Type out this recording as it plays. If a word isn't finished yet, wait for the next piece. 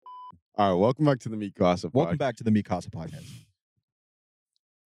All right, welcome back to the Meat Gossip. Welcome back to the Mikasa podcast.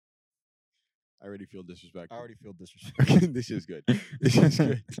 I already feel disrespected. I already feel disrespected. This is good. This is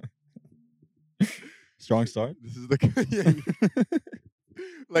good. Strong start. This is the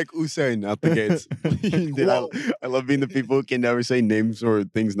like Usain out the gates. Dude, I love being the people who can never say names or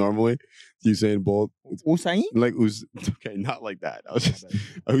things normally. Usain Bolt. Usain? Like okay, not like that.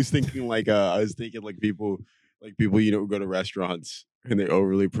 I was thinking like people who go to restaurants and they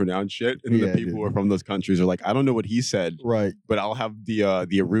overly pronounce shit, and Yeah, the people who are from those countries are like, I don't know what he said, Right. but I'll have the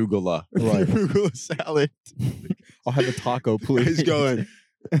arugula, Right. the arugula salad. I'll have a taco, please. He's going.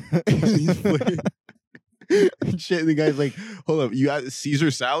 And shit, and the guy's like, hold up, you got Caesar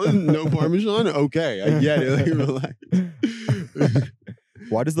salad, no Parmesan? Okay, I get it. Like, relax.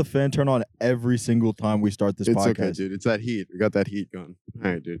 Why does the fan turn on every single time we start this It's podcast? okay, dude. It's that heat. We got that heat going.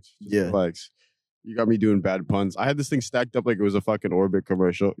 All right, dude. Just Yeah. relax. You got me doing bad puns. I had this thing stacked up like it was a fucking Orbit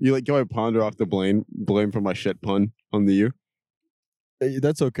commercial. You like, I ponder off the blame for my shit pun on the you.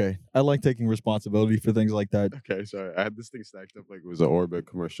 That's okay. I like taking responsibility for things like that. Okay, sorry. I had this thing stacked up like it was an Orbit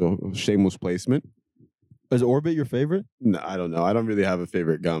commercial. Shameless placement. Is Orbit your favorite? No, I don't know. I don't really have a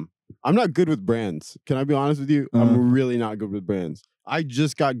favorite gum. I'm not good with brands. Can I be honest with you? Uh-huh. I'm really not good with brands. I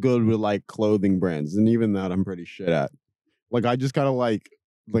just got good with like clothing brands, and even that I'm pretty shit at. Like I just gotta like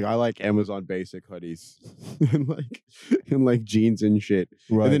I like Amazon basic hoodies and like jeans and shit.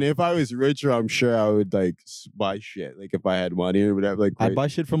 Right. And then if I was richer, I'm sure I would like buy shit. Like if I had money or whatever. Like I'd buy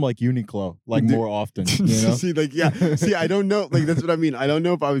shit from like Uniqlo, like Dude. more often. You know? See, like, yeah. See, I don't know. Like, that's what I mean. I don't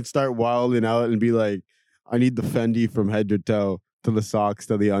know if I would start wilding out and be like, I need the Fendi from head to toe, to the socks,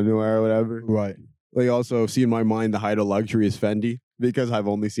 to the underwear or whatever. Right. Like, also, see, in my mind, the height of luxury is Fendi because I've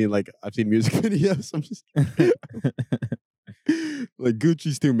seen music videos. I'm just like,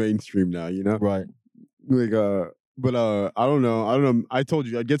 Gucci's too mainstream now, you know? Right. Like, but I don't know. I told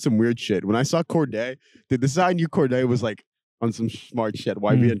you I'd get some weird shit. When I saw Corday, dude, this is how I knew Corday was like on some smart shit.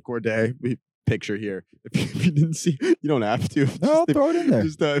 YBN Corday. Picture here. If you didn't see, you don't have to. No, throw it in there.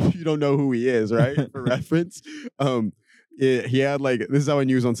 Just if you don't know who he is, right? For reference, he had like, this is how I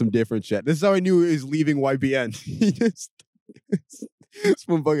knew he was on some different shit. This is how I knew he was leaving YBN. He just this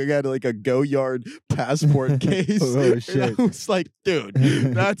motherfucker got like a Go-Yard passport case. Oh, And shit. I was like, dude,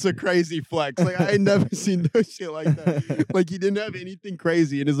 that's a crazy flex. Like I had never seen no shit like that. Like he didn't have anything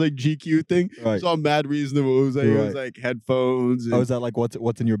crazy in his like GQ thing. Right. It's all mad reasonable. It was Right. like headphones. And, Oh, is that like what's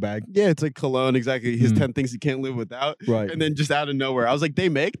in your bag? yeah, it's like cologne, exactly. His Hmm. 10 things he can't live without. Right. And then just out of nowhere, I was like, they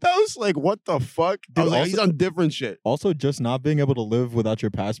make those? Like, what the fuck? I Dude, was like, also- he's on different shit. Also, just not being able to live without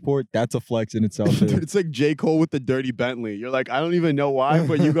your passport, that's a flex in itself, too. Dude, it's like J. Cole with the dirty Bentley. You're like, I don't even know why,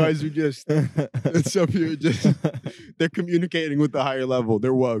 but you guys are just, it's up here, just, they're communicating with the higher level.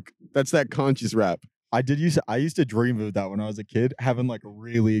 They're woke. That's that conscious rap. I used to dream of that when I was a kid, having like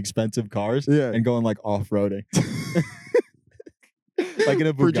really expensive cars Yeah. and going like off-roading. Like in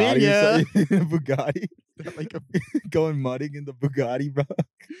a Bugatti. Virginia. In a Bugatti. Like Going mudding in the Bugatti, bro.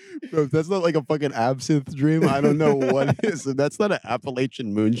 bro, if that's not like a fucking absinthe dream, I don't know what is. If that's not an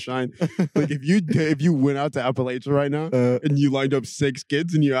Appalachian moonshine. Like if you went out to Appalachia right now, and you lined up 6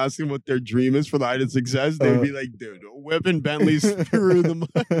 kids and you asked them what their dream is for the height of success, they'd be like, dude, whipping Bentleys through the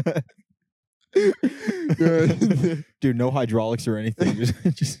mud. Dude, no hydraulics or anything.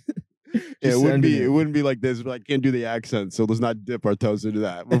 Just Yeah, it wouldn't sending be like this, but I can't do the accent, so let's not dip our toes into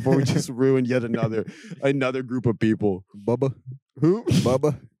that before we just ruin yet another group of people. Bubba. Who?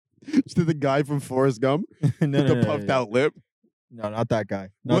 Bubba. Just the guy from Forrest Gump No, with the puffed out lip. No, not that guy.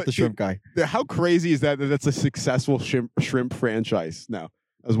 Not What, the shrimp guy. How crazy is that that's a successful shrimp franchise now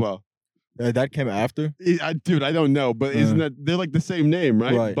as well? That came after? Dude, I don't know, but isn't that they're like the same name,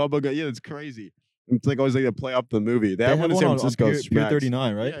 right? Right. Bubba Gump. Yeah, it's crazy. It's like always like to play up the movie. They have one in one San on Francisco. Pier Smacks.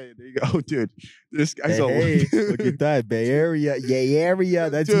 39, right? Yeah, there you go. Oh, dude, this guy's Hey, a look at that. Bay Area. Yay area.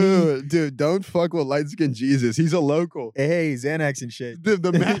 That's me. dude, don't fuck with light skinned Jesus. He's a local. Hey, Xanax and shit.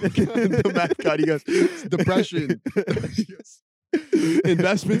 The mascot, he goes, "It's depression. He goes,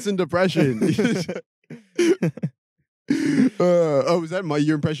 investments in depression. Was that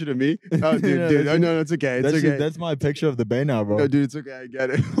your impression of me? Oh, dude, No, dude. that's- Oh, no, it's okay. It's okay. That's my picture of the Bay now, bro. No, dude, it's okay. I get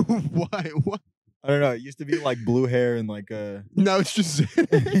it. Why? What? I don't know. It used to be like blue hair and like No, it's just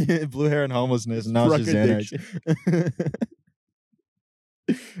blue hair and homelessness, and now Drug it's just Xanax.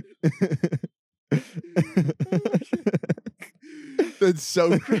 That's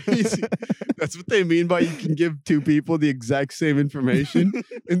so crazy. That's what they mean by you can give 2 people the exact same information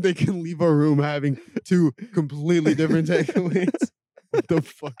and they can leave a room having 2 completely different takeaways. What the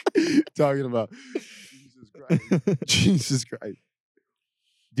fuck are you talking about? Jesus Christ. Jesus Christ.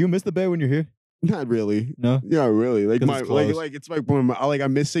 Do you miss the Bay when you're here? Not really. No. Yeah, really. Like 'Cause my it's close. like it's like when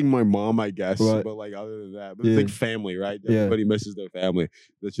I'm missing my mom, I guess. Right. But like other than that, but it's like Yeah. family, right? Yeah. Everybody misses their family.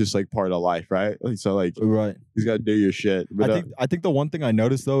 That's just like part of life, right? Like, so like Right. you gotta do your shit. But I think the one thing I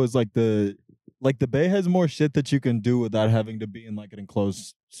noticed though is like the Bay has more shit that you can do without having to be in like an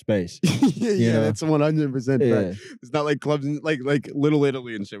enclosed space. yeah, know? that's 100% Yeah. right. It's not like clubs in, like Little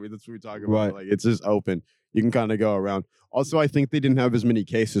Italy and shit. That's what we're talking about. Right. Like it's just open. You can kind of go around. Also, I think they didn't have as many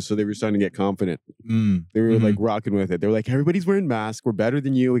cases, so they were starting to get confident. Mm. They were Mhm. like rocking with it. They were like, everybody's wearing masks. We're better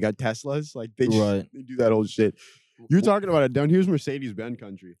than you. We got Teslas. Like they, Right. they do that old shit. You're talking about it. Down here's Mercedes-Benz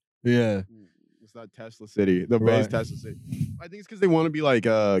country. Yeah. It's not Tesla City. The Bay is Right. Tesla City. I think it's because they want to be like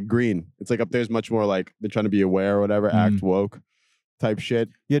green. It's like up there's much more like they're trying to be aware or whatever, act woke type shit.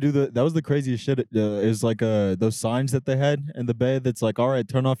 Yeah, dude, that was the craziest shit. Is like those signs that they had in the Bay that's like, all right,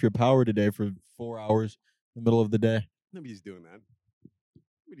 turn off your power today for 4 hours in the middle of the day. Nobody's doing that.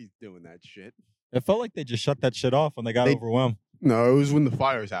 Nobody's doing that shit. It felt like they just shut that shit off when they got They- overwhelmed. No, it was when the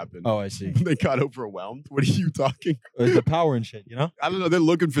fires happened. Oh, I see. They got overwhelmed. What are you talking? It was the power and shit, you know? I don't know. They're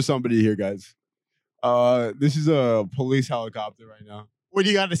looking for somebody here, guys. This is a police helicopter right now. What do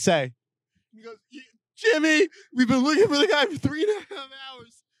you got to say? He goes, Jimmy, we've been looking for the guy for 3.5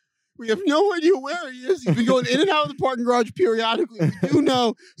 hours. We have no idea where he is. He's been going in and out of the parking garage periodically. We do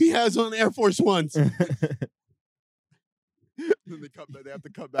know he has on Air Force Ones. Then they have to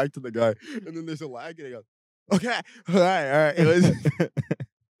cut back to the guy. And then there's a lag and they go, okay, all right. It was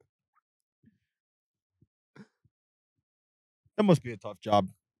That must be a tough job.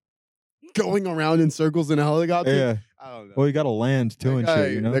 going around in circles in a helicopter. Yeah. I don't know. Well, you got to land too and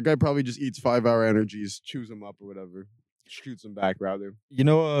shit, you know? That guy probably just eats 5-hour energies, chews them up or whatever. Shoots them back, rather. You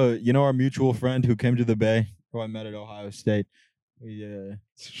know our mutual friend who came to the Bay, who I met at Ohio State. Yeah.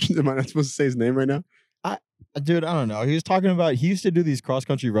 Am I not supposed to say his name right now? Dude, I don't know. He was talking about he used to do these cross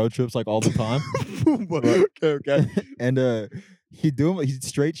country road trips like all the time. okay. And he'd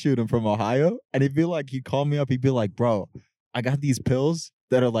straight shoot him from Ohio. And he'd call me up, he'd be like, bro, I got these pills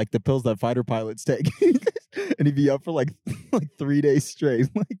that are like the pills that fighter pilots take. And he'd be up for like 3 days straight,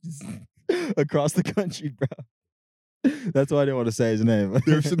 like just across the country, bro. That's why I didn't want to say his name.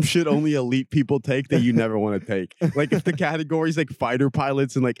 There's some shit only elite people take that you never want to take. Like if the category's like fighter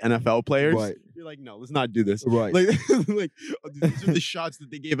pilots and like NFL players, Right. you're like, no, let's not do this. Right. Like these are the shots that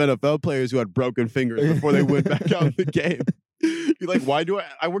they gave NFL players who had broken fingers before they went back out in the game. You're like, why do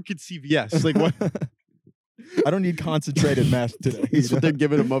I work at CVS? Like what? I don't need concentrated meth today. That's what they're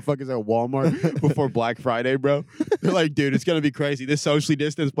giving to motherfuckers at Walmart before Black Friday, bro. They're like, dude, it's gonna be crazy. This socially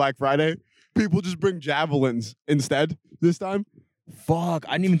distanced Black Friday, people just bring javelins instead this time. Fuck,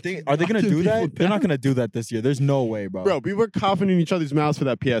 I didn't even think. Are they gonna Knocking do that? people They're not down. gonna do that this year. There's no way, bro. Bro, we were coughing in each other's mouths for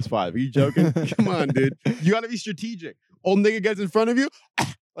that PS5. Are you joking? Come on, dude. You gotta be strategic. Old nigga gets in front of you,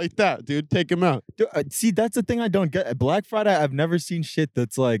 like that, dude. Take him out. Dude, see, that's the thing I don't get. At Black Friday, I've never seen shit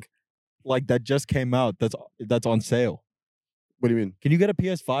that's like that just came out. That's on sale. What do you mean? Can you get a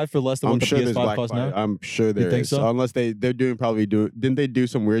PS5 for less than I'm what the sure there's PS5 Black costs Friday. now? I'm sure there think is. so? Unless they're doing didn't they do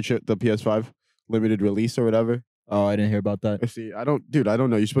some weird shit, the PS5 limited release or whatever? Oh, I didn't hear about that. See, I don't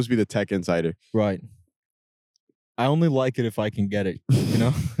know. You're supposed to be the tech insider. Right. I only like it if I can get it. You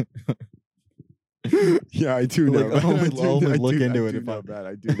know. Yeah, I do know. Like, I'll only- I'll only look into it I if do I- know that.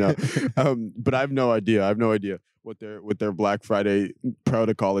 I do know. But I have no idea. I have no idea what their Black Friday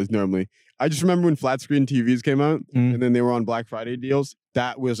protocol is normally. I just remember when flat screen TVs came out Mm. and then they were on Black Friday deals.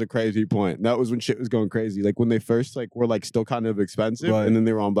 That was a crazy point. That was when shit was going crazy. Like when they first were like still kind of expensive, Right. and then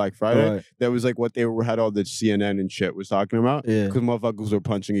they were on Black Friday. Right. That was like what had all the CNN and shit was talking about. Yeah. Because motherfuckers were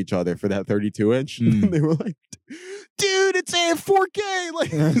punching each other for that 32-inch. Mm. They were like, dude, it's a 4K.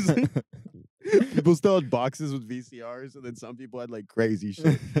 Like people still had boxes with VCRs, and then some people had like crazy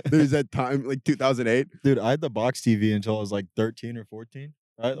shit. There's that time, like 2008. Dude, I had the box TV until I was like 13 or 14.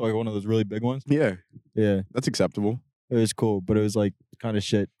 Right? Like one of those really big ones. Yeah, Yeah. that's acceptable. It was cool, but it was like kind of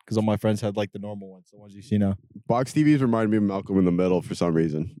shit because all my friends had like the normal ones, the ones you see now. Box TVs remind me of Malcolm in the Middle for some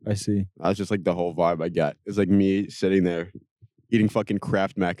reason. I see. That's just like the whole vibe I get. It's like me sitting there eating fucking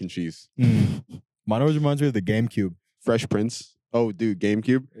Kraft mac and cheese. Mine always reminds me of the GameCube. Fresh Prince. Oh, dude,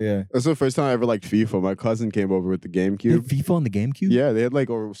 GameCube. Yeah. That's the first time I ever liked FIFA. My cousin came over with the Dude, GameCube. FIFA on the GameCube? Yeah, they had like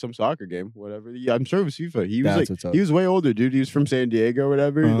or some soccer game, whatever. Yeah, I'm sure it was FIFA. He was That's like what's up. he was way older, dude. He was from San Diego or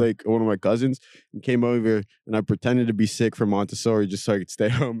whatever. Uh-huh. Like one of my cousins and came over, and I pretended to be sick from Montessori just so I could stay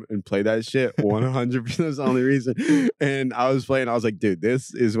home and play that shit. 100% was the only reason. And I was playing. I was like, dude,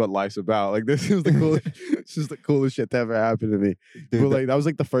 this is what life's about. Like this is the coolest. This is the coolest shit to ever happen to me. Dude, But like that was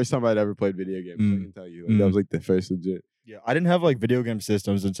like the first time I'd ever played video games. I Mm. can tell you, like, that was like the first legit. yeah, I didn't have like video game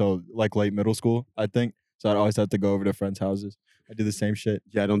systems until like late middle school, I think. So I'd always have to go over to friends' houses. I did the same shit.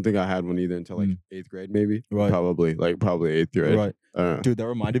 Yeah, I don't think I had one either until like 8th grade, maybe. Right. Probably 8th grade. Right. Dude, that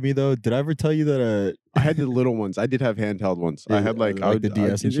reminded me though. Did I ever tell you that I had the little ones. I did have handheld ones. I Yeah, had like the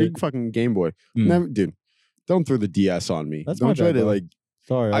DS and shit? fucking Game Boy. Mm. Never, dude. Don't throw the DS on me. That's don't my try bad, to bro. like.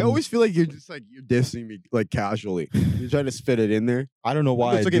 Sorry. I always feel like you're just like you're dissing me like casually. You're trying to spit it in there. I don't know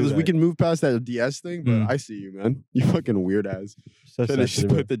why. It's I okay. do We that. can move past that DS thing, but Mm. I see you, man. You fucking weird ass. So Trying to just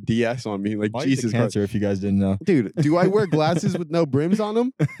sensitive. put the DS on me, like Might be Jesus Christ. cancer if you guys didn't know. Dude, do I wear glasses with no brims on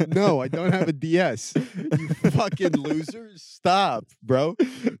them? No, I don't have a DS. You fucking loser. Stop, bro.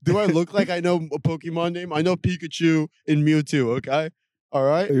 Do I look like I know a Pokemon name? I know Pikachu and Mewtwo, okay? All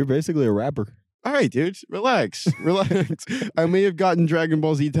right? You're basically a rapper. All right, dude. Relax. Relax. I may have gotten Dragon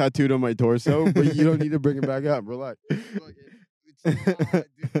Ball Z tattooed on my torso, but you don't need to bring it back up. Relax.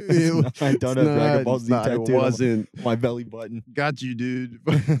 It's not, dude. I don't have Dragon Ball Z tattooed It on wasn't. my belly button. Got you, dude.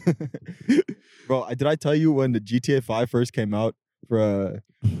 Bro, did I tell you when the GTA 5 first came out for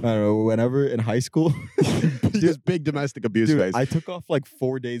I don't know, whenever in high school? Just big domestic abuse Dude, face. I took off like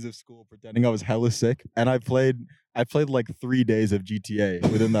 4 days of school pretending I was hella sick, and I played like 3 days of GTA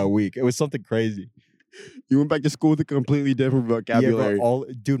within that week. It was something crazy. You went back to school with a completely different vocabulary. Yeah, bro,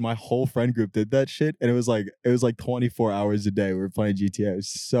 dude, my whole friend group did that shit, and it was like 24 hours a day we were playing GTA. It was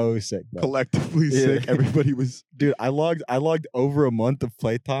so sick, bro. Collectively Yeah. sick. Everybody was. Dude, I logged over a month of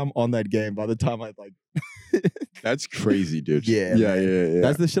playtime on that game by the time I like That's crazy, dude. Yeah, yeah, man. yeah.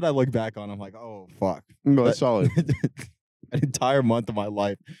 That's the shit I look back on. I'm like, oh fuck. No, that's solid. An entire month of my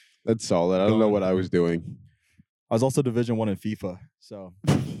life. That's solid. I don't know what I was doing. I was also Division 1 in FIFA, so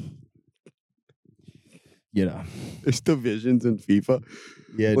you know. There's divisions in FIFA.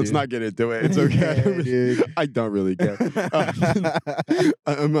 Yeah, Let's dude. not get into it. It's okay. Yeah, dude. I don't really care.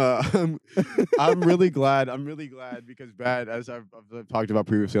 I'm really glad. I'm really glad because Bad, as I've talked about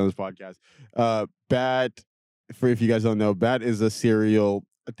previously on this podcast, Bad, for if you guys don't know, Bad is a serial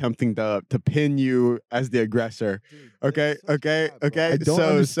attempting to pin you as the aggressor. Okay, okay, okay. I don't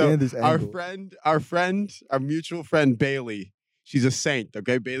understand this our angle. our mutual friend Bailey, she's a saint.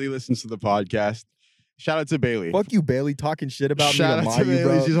 Okay, Bailey listens to the podcast. Shout out to Bailey. Fuck you, Bailey, talking shit about Shout me out to to you,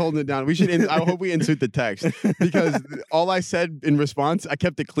 Bailey. bro. She's holding it down. We should. I hope we insert the text because all I said in response, I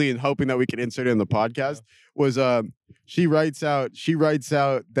kept it clean, hoping that we could insert it in the podcast. Was she writes out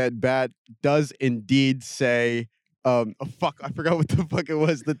that Bat does indeed say. Oh fuck! I forgot what the fuck it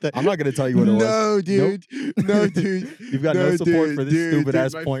was. I'm not gonna tell you what it was. No, dude. No, dude. You've got no support for this stupid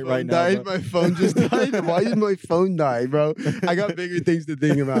ass my point phone right now. died. Bro. My phone just died. Why did my phone die, bro? I got bigger things to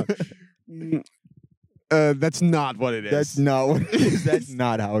think about. That's not what it is. That's not what it is. That's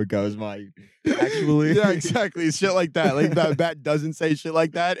not how it goes, Mike. Actually, Yeah, exactly. Shit like that. Like that Bat doesn't say shit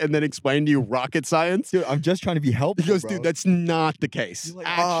like that and then explain to you rocket science. dude, I'm just trying to be helpful. He goes, bro. dude, that's not the case. You're like,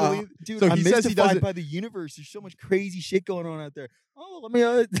 Actually, dude, so I'm he says he mystified doesn't. by the universe. There's so much crazy shit going on out there. Oh, let me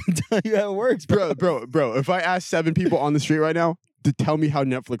tell you how it works, bro. Bro, if I ask 7 people on the street right now to tell me how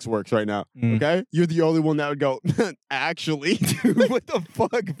Netflix works right now, Mm. okay? You're the only one that would go, actually. Dude, what the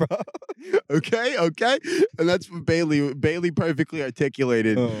fuck, bro? Okay? And that's what Bailey perfectly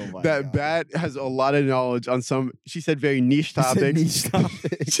articulated. Oh my That God. Bat has a lot of knowledge on some, she said, very niche It's a topics. niche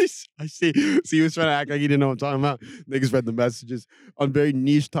topic. I see. So he was trying to act like he didn't know what I'm talking about. Niggas read the messages on very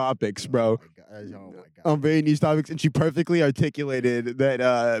niche topics, bro. Oh my God. On very niche topics, and she perfectly articulated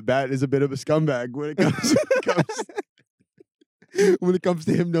that Bat is a bit of a scumbag when it comes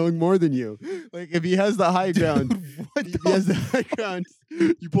to him knowing more than you. Like if he has the high ground, Dude, what if he has the high ground,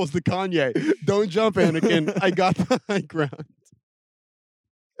 you post the Kanye. Don't jump, Anakin. I got the high ground.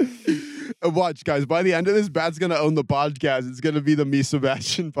 Watch, guys. By the end of this, Bat's gonna own the podcast. It's gonna be the Me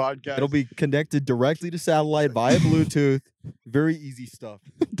Sebastian podcast. It'll be connected directly to satellite via Bluetooth. Very easy stuff.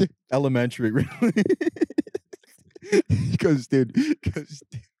 Elementary, really. Because, dude.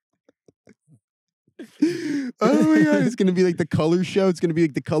 Oh my god, it's gonna be like the Color Show. It's gonna be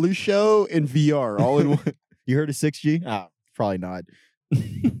like the Color Show in VR, all in one. You heard of 6G? Ah, probably not.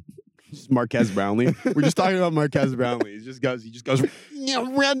 Just Marquez Brownlee. We're just talking about Marquez Brownlee. He just goes, yeah,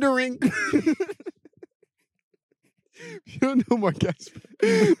 rendering. You don't know Marquez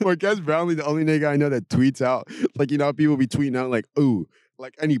Brownlee, the only nigga I know that tweets out. Like, you know, people be tweeting out like, ooh,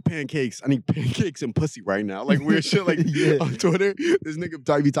 like I need pancakes and pussy right now. Like weird shit like Yeah. on Twitter. This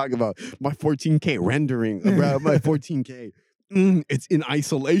nigga be talking about my 14K rendering, bro, my 14K. It's in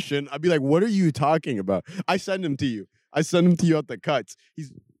isolation. I'd be like, what are you talking about? I send him to you. I send him to you at the cuts.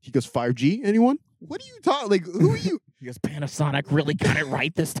 He goes, 5G, anyone? What are you talking? Like, who are you? He goes, Panasonic really got it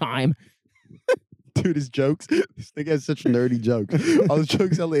right this time. Dude, his jokes. This nigga has such nerdy jokes. All the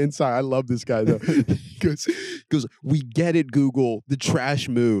jokes on the inside. I love this guy though. He goes, we get it, Google. The trash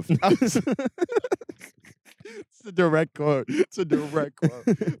move. I was- It's a direct quote. It's a direct quote.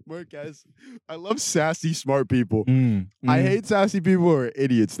 Marquez, I love sassy, smart people. I hate sassy people who are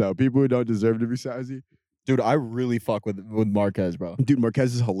idiots, though. People who don't deserve to be sassy. Dude, I really fuck with Marquez, bro. Dude,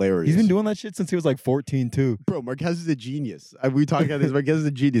 Marquez is hilarious. He's been doing that shit since he was like 14 too. Bro, Marquez is a genius. We talked about this. Marquez is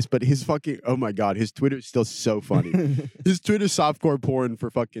a genius, but his fucking, oh my God, his Twitter is still so funny. His Twitter's softcore porn for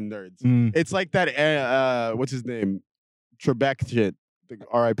fucking nerds. It's like that, what's his name? Trebek shit.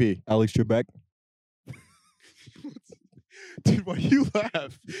 R.I.P. Alex Trebek. Dude, why do you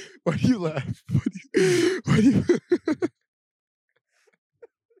laugh? Why do you laugh? Why do you...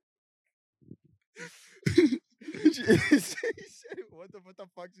 what the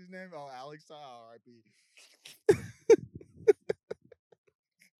fuck's his name? Oh, Alex R.I.P.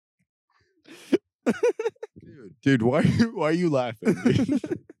 Dude, why are you laughing?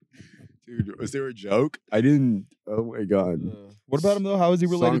 Dude, was there a joke? I didn't. Oh my God. What about him though? How is he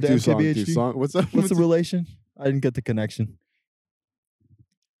related to MKBHD? What's up? What's the relation? I didn't get the connection.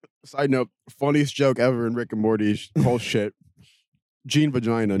 Side note: funniest joke ever in Rick and Morty's whole shit. Gene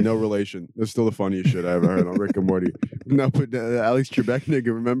vagina, no relation. That's still the funniest shit I ever heard on Rick and Morty. No, but Alex Trebek nigga,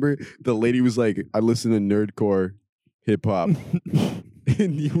 remember the lady was like, "I listen to nerdcore hip hop,"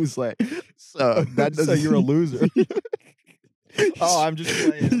 and he was like, "So that doesn't." So you're a loser. Oh, I'm just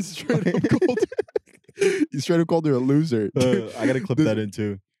playing. He's straight up called her a loser. I gotta clip that in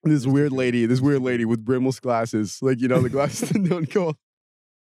too. This weird lady with brimless glasses, like the glasses that don't go,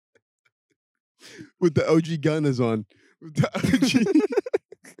 with the OG Gunnas on. With the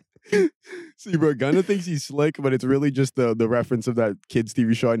OG. See, bro, Gunna thinks he's slick, but it's really just the reference of that kids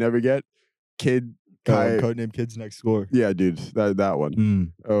TV show I never get. Codename Kids Next Door. Yeah, dude, that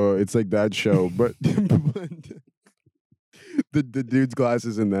one. Oh, it's like that show, but the dude's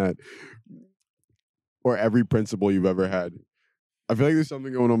glasses in that, or every principal you've ever had. I feel like there's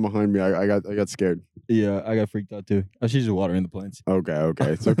something going on behind me. I got scared. Yeah, I got freaked out too. I should just water in the plants. Okay,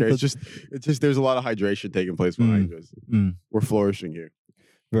 it's okay. It's just there's a lot of hydration taking place behind us. We're flourishing here.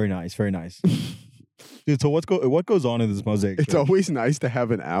 Very nice, very nice. Dude, so what goes on in this mosaic? It's always nice to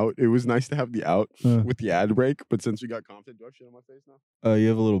have an out. It was nice to have the out with the ad break, but since we got content, do I have shit on my face now? You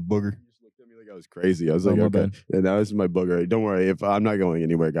have a little booger. You just looked at me like I was crazy. I was like, my okay, bad. yeah, now this is my booger. Don't worry, if I'm not going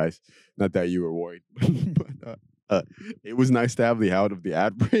anywhere, guys. Not that you were worried, but it was nice to have the out of the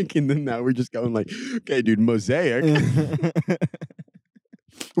ad break, and then now we're just going like, okay, dude, mosaic.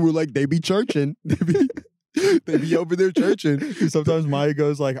 We're like, they be churching. They be over there churching. Sometimes Maya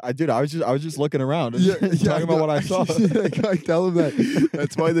goes like, I was just looking around, talking about what I saw. I tell him that.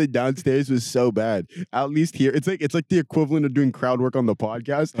 That's why the downstairs was so bad. At least here, it's like the equivalent of doing crowd work on the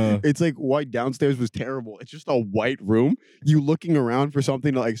podcast. It's like why downstairs was terrible. It's just a white room. You looking around for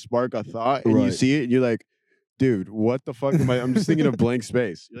something to like spark a thought, and you see it, and you're like, dude, what the fuck am I? I'm just thinking of blank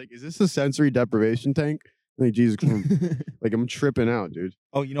space. You're like, is this a sensory deprivation tank? Like, Jesus, like I'm tripping out, dude.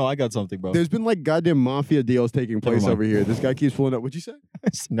 Oh, I got something, bro. There's been like goddamn mafia deals taking place mind. over here. This guy keeps pulling up. What'd you say?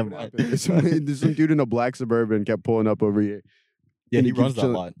 Never What mind. happened? There's some dude in a black Suburban kept pulling up over here. Yeah, And he keeps runs that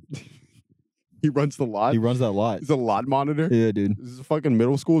chilling. lot. He runs the lot. He runs that lot. He's a lot monitor. Yeah, dude. Is this a fucking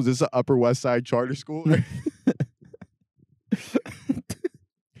middle school? Is this an Upper West Side charter school?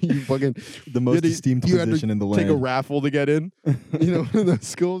 You fucking The most esteemed you had to position in the take a land. raffle to get in. One of those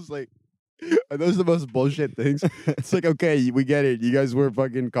schools like. Are those the most bullshit things? It's like, okay, we get it. You guys wear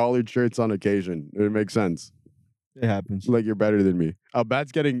fucking collared shirts on occasion. It makes sense. It happens. Like you're better than me.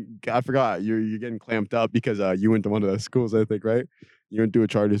 Bat's I forgot. You're getting clamped up because you went to one of those schools, I think, right? You went to a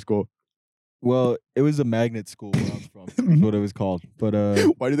charter school. Well, it was a magnet school where I was from. That's what it was called. But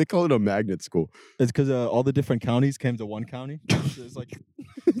Why do they call it a magnet school? it's because all the different counties came to one county. So it's like,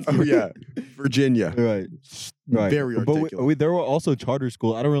 Oh yeah, Virginia. right. Very But articulate. there were also charter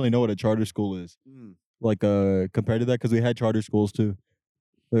school. I don't really know what a charter school is. Like compared to that, because we had charter schools too.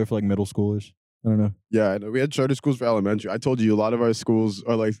 They were for like middle schoolers. I don't know. Yeah, I know. We had charter schools for elementary. I told you a lot of our schools,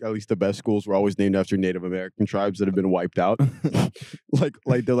 or like at least the best schools, were always named after Native American tribes that have been wiped out.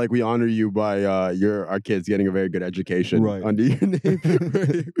 like they're like, we honor you by our kids getting a very good education Right. under your name.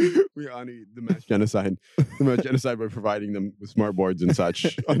 We honor the mass genocide by providing them with smart boards and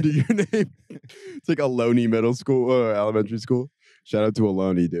such under your name. It's like Ohlone Middle School or elementary school. Shout out to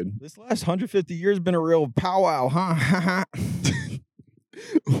Ohlone, dude. This last 150 years been a real powwow, huh?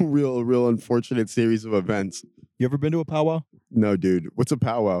 real unfortunate series of events. You ever been to a powwow? No, dude. What's a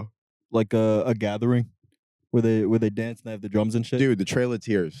powwow? Like a gathering where they dance and they have the drums and shit? Dude, the Trail of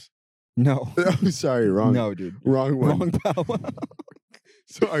Tears. No. Oh, sorry, wrong. No, dude. Wrong one. Wrong powwow.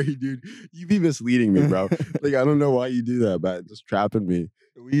 Sorry, dude. You be misleading me, bro. Like I don't know why you do that, man. Just trapping me.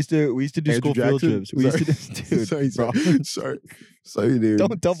 We used to do Andrew school field Jackson? trips. We used to do, dude, sorry, dude.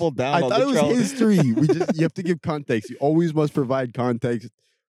 don't double down. I on thought the it was trail. history. You have to give context. You always must provide context.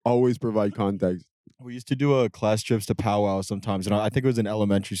 Always provide context. We used to do class trips to powwow sometimes, and I think it was in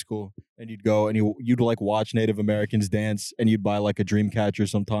elementary school. And you'd go and you'd like watch Native Americans dance, and you'd buy like a dream catcher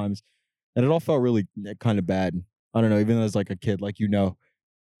sometimes, and it all felt really kind of bad. I don't know, even as like a kid, like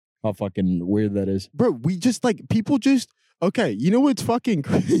how fucking weird that is. Bro, we just like people just okay, you know what's fucking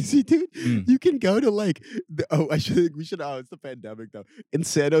crazy, dude? You can go to like it's the pandemic though. In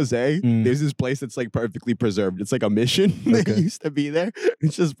San Jose, there's this place that's like perfectly preserved. It's like a mission that used to be there.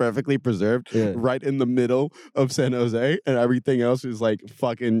 It's just perfectly preserved right in the middle of San Jose, and everything else is like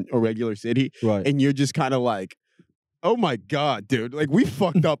fucking a regular city. Right. And you're just kind of like, oh my God, dude. Like we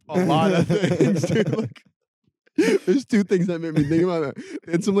fucked up a lot of things, dude. Like there's two things that made me think about that.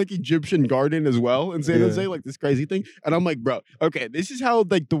 And some like Egyptian garden as well in San Jose, like this crazy thing. And I'm like, bro, okay, this is how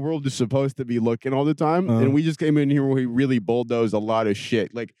like the world is supposed to be looking all the time. And we just came in here where we really bulldozed a lot of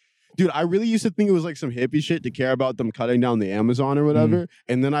shit. Like, dude, I really used to think it was like some hippie shit to care about them cutting down the Amazon or whatever.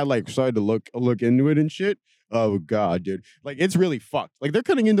 And then I like started to look into it and shit. Oh God, dude. Like it's really fucked. Like they're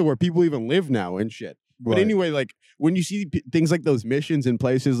cutting into where people even live now and shit. But anyway, like when you see things like those missions in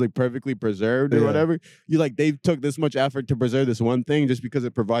places like perfectly preserved or whatever, you like they took this much effort to preserve this one thing just because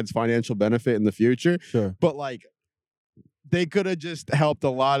it provides financial benefit in the future. Sure. But like they could have just helped a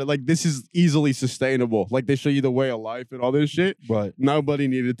lot of like this is easily sustainable. Like they show you the way of life and all this shit. Right. Nobody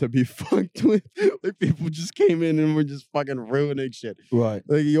needed to be fucked with. Like people just came in and were just fucking ruining shit. Right.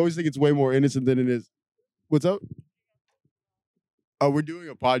 Like you always think it's way more innocent than it is. What's up? Oh, we're doing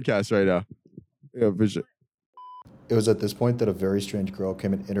a podcast right now. Yeah, for sure. It was at this point that a very strange girl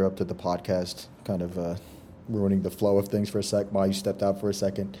came and interrupted the podcast, kind of ruining the flow of things for a sec. While you stepped out for a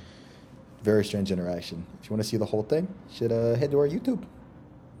second. Very strange interaction. If you want to see the whole thing, you should head to our YouTube.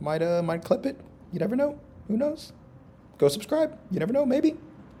 Might clip it. You never know. Who knows? Go subscribe. You never know. Maybe.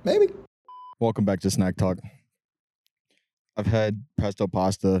 Welcome back to Snack Talk. I've had pesto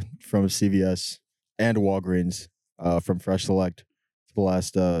pasta from CVS and Walgreens from Fresh Select for the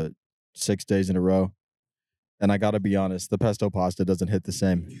last 6 days in a row. And I gotta be honest, the pesto pasta doesn't hit the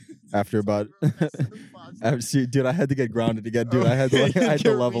same. After about, dude, I had to get grounded again. Dude, I had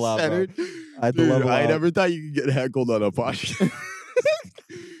to level out. Bro. I had to level out. I never thought you could get heckled on a podcast.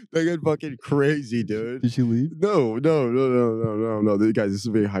 They get fucking crazy, dude. Did you leave? No. Guys, this is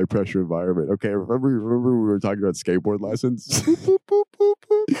a very high pressure environment. Okay, remember we were talking about skateboard lessons?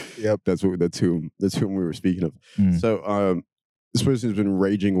 Yep, that's whom we were speaking of. So, this person's been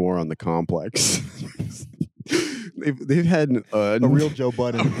raging war on the complex. They've had a real Joe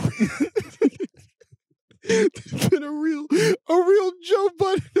Budden. There's been a real Joe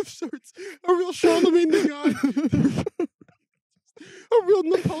Budden of sorts, a real Charlemagne the God, a real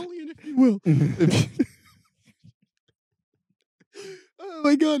Napoleon, if you will. Oh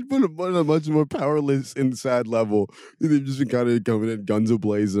my God, but on a much more powerless and sad level. They've just been kind of coming in guns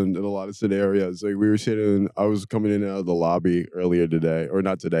ablazing in a lot of scenarios. Like we were I was coming in and out of the lobby earlier today, or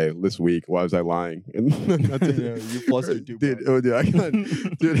not today, this week. Why was I lying? And not today. You flustered too, dude. Oh, dude, I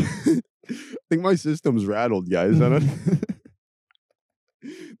think my system's rattled, guys. I don't.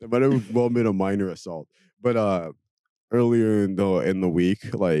 That might have well been a minor assault, but earlier in the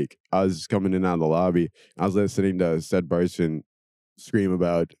week, like I was coming in and out of the lobby, I was listening to said person scream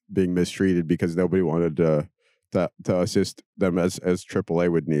about being mistreated because nobody wanted to assist them as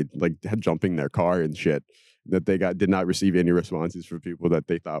AAA would need, like jumping their car and shit. That they did not receive any responses from people that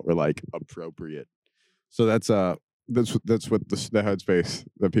they thought were like appropriate. So that's what the headspace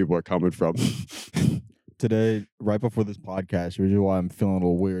that people are coming from. Today, right before this podcast, which is why I'm feeling a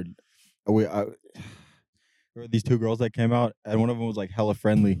little weird. There were these two girls that came out, and one of them was like hella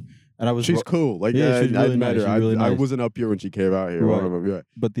friendly. And I was she's cool. Like yeah, she's really I met nice. her. Really I nice. wasn't up here when she came out here. Right. One of them, yeah.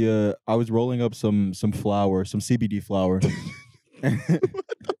 But I was rolling up some flour, some CBD flour. Like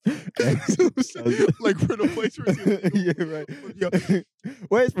for the place where yeah, right.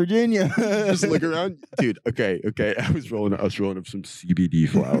 West Virginia. Just look around, dude. Okay. I was rolling up some CBD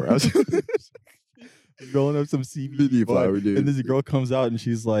flour. I was rolling up some CBD flour, dude. And this girl comes out and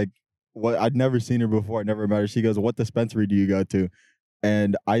she's like, "What? I'd never seen her before. I never met her." She goes, "What dispensary do you go to?"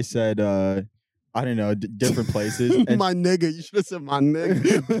 And I said, "I don't know, different places." And my nigga, you should have said my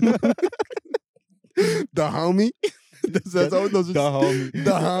nigga. The homie. That's all those. The homie.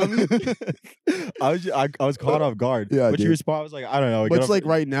 The homie. I was caught off guard. Yeah, but dude. she responded. I was like, I don't know. But it's like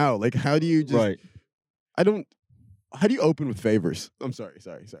right now. Like, how do you just? Right. I don't. How do you open with favors? I'm sorry.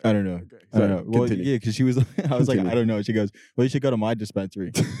 I don't know. Okay, I don't sorry, know. Well, continue. yeah, because she was. I was like, Continue. I don't know. She goes, well, you should go to my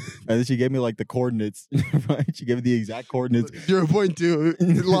dispensary, and then she gave me like the coordinates. Right? She gave me the exact coordinates.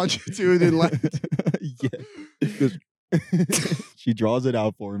 0.2 longitude and latitude. Yeah. She draws it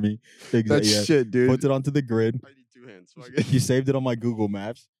out for me. That's Yeah. shit, dude. Puts it onto the grid. I need 2 hands. Fuck it. She saved it on my Google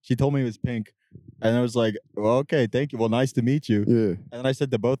Maps. She told me it was pink, and I was like, well, okay, thank you. Well, nice to meet you. Yeah, And then I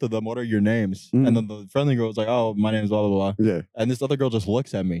said to both of them, what are your names? Mm. And then the friendly girl was like, oh, my name's blah, blah, blah. yeah. And this other girl just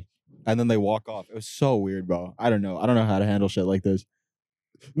looks at me. And then they walk off. It was so weird, bro. I don't know. I don't know how to handle shit like this.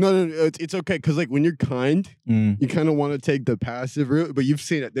 No, it's okay because like when you're kind, you kind of want to take the passive route, but you've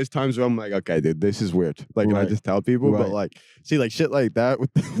seen it. There's times where I'm like, okay, dude, this is weird. Like, and I Right. just tell people, but Right. like, see, like shit like that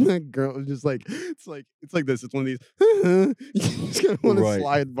with that girl, it's just like it's like this. It's one of these. You just kind of want Right. to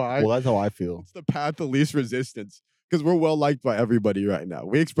slide by. Well, that's how I feel. It's the path of least resistance because we're well liked by everybody right now.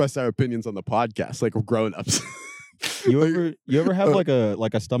 We express our opinions on the podcast like we're grown ups. You ever have like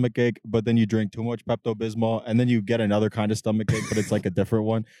a stomach ache, but then you drink too much Pepto Bismol, and then you get another kind of stomach ache, but it's like a different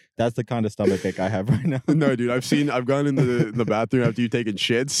one. That's the kind of stomach ache I have right now. No, dude, I've gone in the bathroom after you taking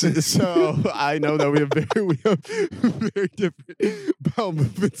shits, so I know that we have very different bowel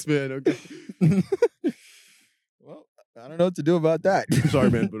movements, man. Okay, Well, I don't know what to do about that. I'm sorry,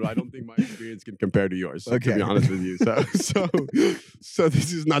 man, but I don't think my experience can compare to yours. To Okay. be honest with you, so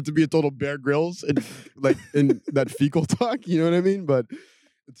this is not to be a total Bear Grylls and like in that fecal talk, you know what I mean? But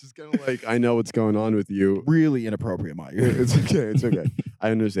it's just kind of like I know what's going on with you. Really inappropriate, Mike. It's okay. It's okay.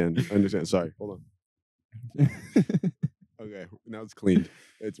 I understand. Sorry. Hold on. Okay, now it's cleaned.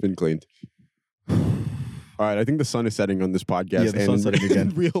 It's been cleaned. All right, I think the sun is setting on this podcast. Yeah, the and sun's setting again.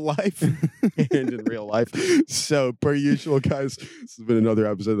 in real life and in real life. So, per usual, guys, this has been another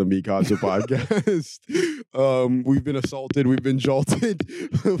episode of the Mikasa podcast. We've been assaulted. We've been jolted.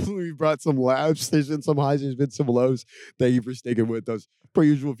 We've brought some laughs. There's been some highs. There's been some lows. Thank you for sticking with us. Per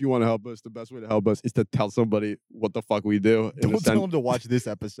usual, if you want to help us, the best way to help us is to tell somebody what the fuck we do. in a Don't sense. tell them to watch this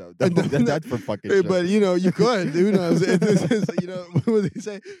episode. No, That's for fucking Hey, sure. but you know, you could. Who knows? You know, what they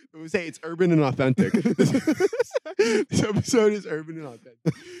say? We say it's urban and authentic. This episode is urban and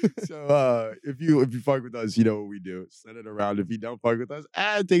authentic. So if you fuck with us, you know what we do. Send it around. If you don't fuck with us,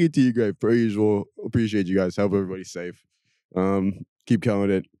 take it to your grave. Per usual. Appreciate you guys. Hope everybody's safe. Keep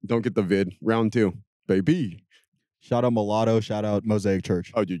killing it. Don't get the vid. Round 2, baby. Shout out Mulatto. Shout out Mosaic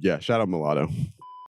Church. Oh, dude, yeah. Shout out Mulatto.